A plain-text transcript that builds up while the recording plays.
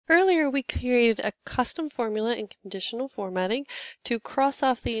earlier we created a custom formula in conditional formatting to cross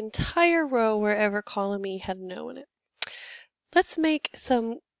off the entire row wherever column E had no in it. Let's make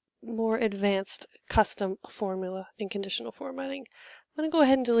some more advanced custom formula in conditional formatting. I'm going to go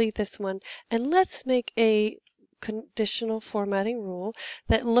ahead and delete this one, and let's make a conditional formatting rule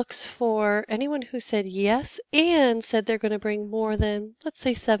that looks for anyone who said yes and said they're going to bring more than, let's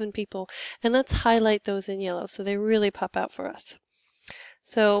say, 7 people, and let's highlight those in yellow so they really pop out for us.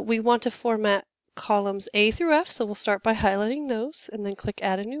 So we want to format columns A through F, so we'll start by highlighting those and then click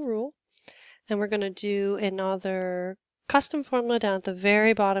Add a New Rule, and we're going to do another custom formula down at the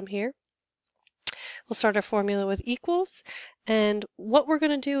very bottom here. We'll start our formula with equals, and what we're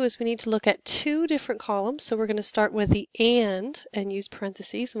going to do is we need to look at 2 different columns. So we're going to start with the and use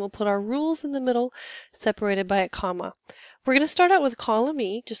parentheses, and we'll put our rules in the middle separated by a comma. We're going to start out with column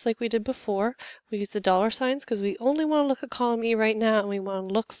E, just like we did before. We use the dollar signs because we only want to look at column E right now, and we want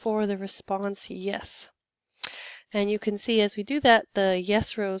to look for the response yes. And you can see as we do that, the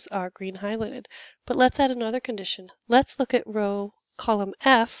yes rows are green highlighted. But let's add another condition. Let's look at column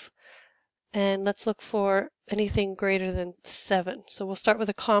F, and let's look for anything greater than 7. So we'll start with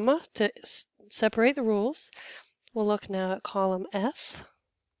a comma to separate the rules. We'll look now at column F.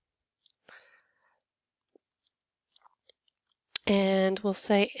 And we'll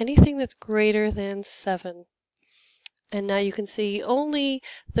say anything that's greater than 7. And now you can see only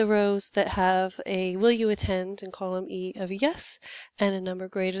the rows that have a will you attend in column E of yes and a number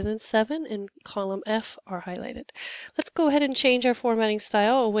greater than 7 in column F are highlighted. Let's go ahead and change our formatting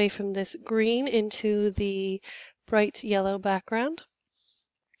style away from this green into the bright yellow background.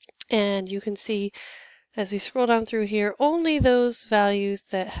 And you can see as we scroll down through here, only those values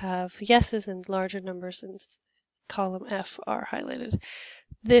that have yeses and larger numbers in column F are highlighted.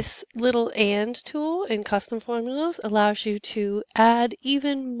 This little and tool in custom formulas allows you to add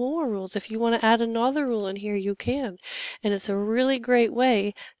even more rules. If you want to add another rule in here, you can. And it's a really great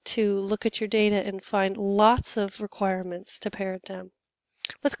way to look at your data and find lots of requirements to pare it down.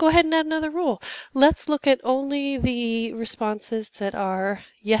 Let's go ahead and add another rule. Let's look at only the responses that are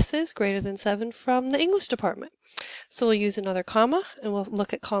yeses greater than 7 from the English department. So we'll use another comma, and we'll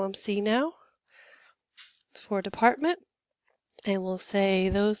look at column C now for department. And we'll say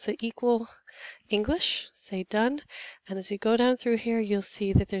those that equal English, say done. And as you go down through here, you'll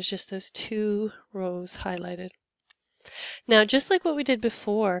see that there's just those 2 rows highlighted. Now, just like what we did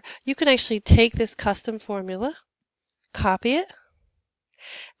before, you can actually take this custom formula, copy it,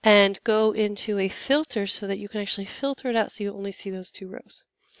 and go into a filter so that you can actually filter it out so you only see those 2 rows.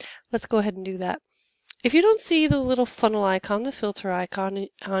 Let's go ahead and do that. If you don't see the little funnel icon, the filter icon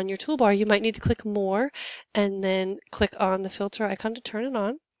on your toolbar, you might need to click More and then click on the filter icon to turn it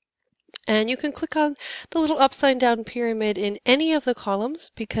on. And you can click on the little upside down pyramid in any of the columns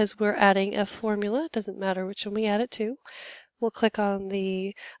because we're adding a formula. It doesn't matter which one we add it to. We'll click on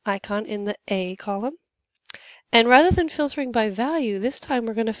the icon in the A column. And rather than filtering by value, this time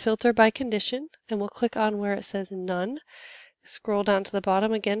we're going to filter by condition, and we'll click on where it says None. Scroll down to the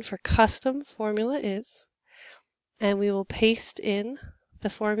bottom again for Custom Formula Is, and we will paste in the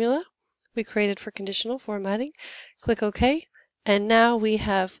formula we created for conditional formatting. Click OK, and now we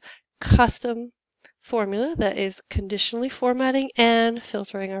have custom formula that is conditionally formatting and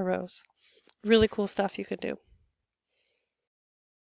filtering our rows. Really cool stuff you can do.